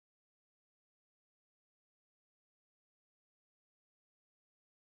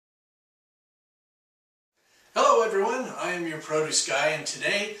Hello everyone, I am your produce guy, and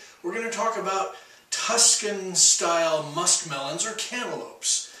today we're going to talk about Tuscan Style Muskmelons, or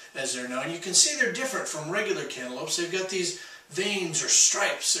cantaloupes as they're known. You can see they're different from regular cantaloupes. They've got these veins or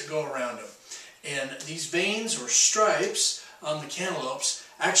stripes that go around them. And these veins or stripes on the cantaloupes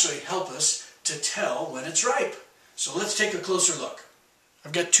actually help us to tell when it's ripe. So let's take a closer look.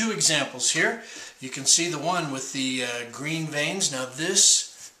 I've got two examples here. You can see the one with the green veins. Now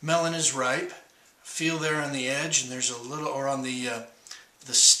this melon is ripe. Feel there on the edge, and there's a little, or on the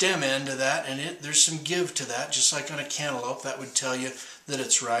stem end of that, and there's some give to that, just like on a cantaloupe. That would tell you that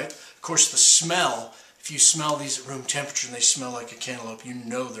it's ripe. Of course, the smell, if you smell these at room temperature and they smell like a cantaloupe, you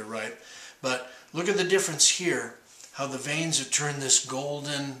know they're ripe. But look at the difference here, how the veins have turned this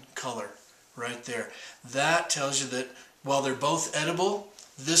golden color right there. That tells you that while they're both edible,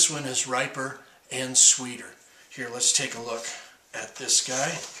 this one is riper and sweeter. Here, let's take a look at this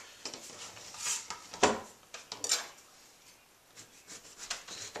guy.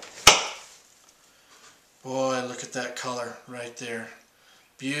 Boy, look at that color right there.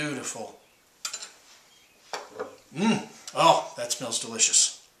 Beautiful. Oh, that smells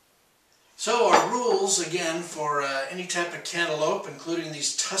delicious. So our rules, again, for any type of cantaloupe, including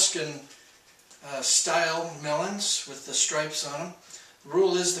these Tuscan style melons with the stripes on them. The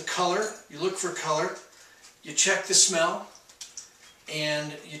rule is the color. You look for color. You check the smell.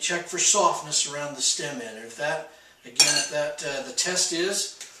 And you check for softness around the stem end. If that, again, the test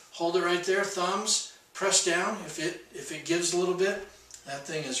is, hold it right there, thumbs. Press down. If it gives a little bit, that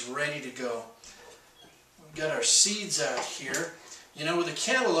thing is ready to go. We've got our seeds out here. You know, with a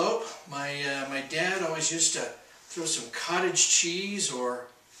cantaloupe, my dad always used to throw some cottage cheese or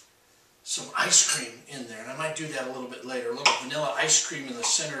some ice cream in there, and I might do that a little bit later. A little vanilla ice cream in the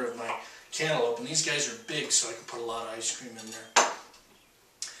center of my cantaloupe, and these guys are big, so I can put a lot of ice cream in there.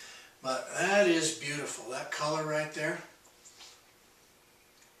 But that is beautiful. That color right there.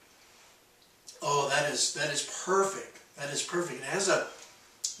 Oh, that is perfect. That is perfect. It has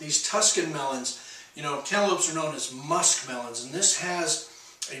these Tuscan melons. You know, cantaloupes are known as muskmelons, and this has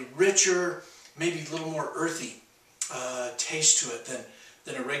a richer, maybe a little more earthy taste to it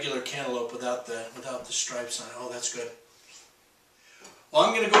than a regular cantaloupe without the stripes on it. Oh, that's good. Well,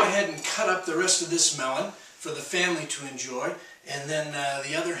 I'm going to go ahead and cut up the rest of this melon for the family to enjoy, and then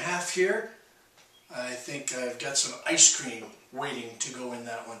the other half here, I think I've got some ice cream waiting to go in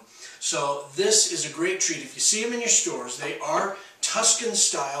that one. So this is a great treat. If you see them in your stores, they are Tuscan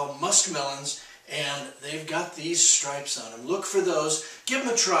style muskmelons, and they've got these stripes on them. Look for those. Give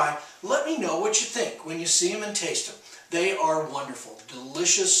them a try. Let me know what you think when you see them and taste them. They are wonderful,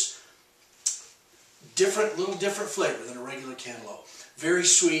 delicious, little different flavor than a regular cantaloupe. Very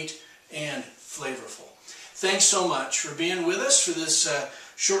sweet and flavorful. Thanks so much for being with us for this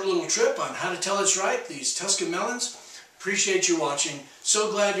short little trip on how to tell it's ripe, these Tuscan melons. Appreciate you watching.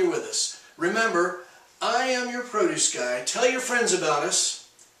 So glad you're with us. Remember, I am your produce guy. Tell your friends about us.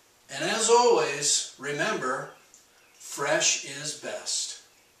 And as always, remember, fresh is best.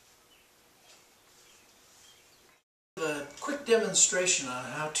 A quick demonstration on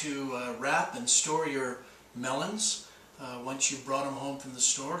how to wrap and store your melons once you've brought them home from the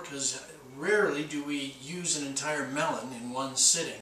store, because rarely do we use an entire melon in one sitting.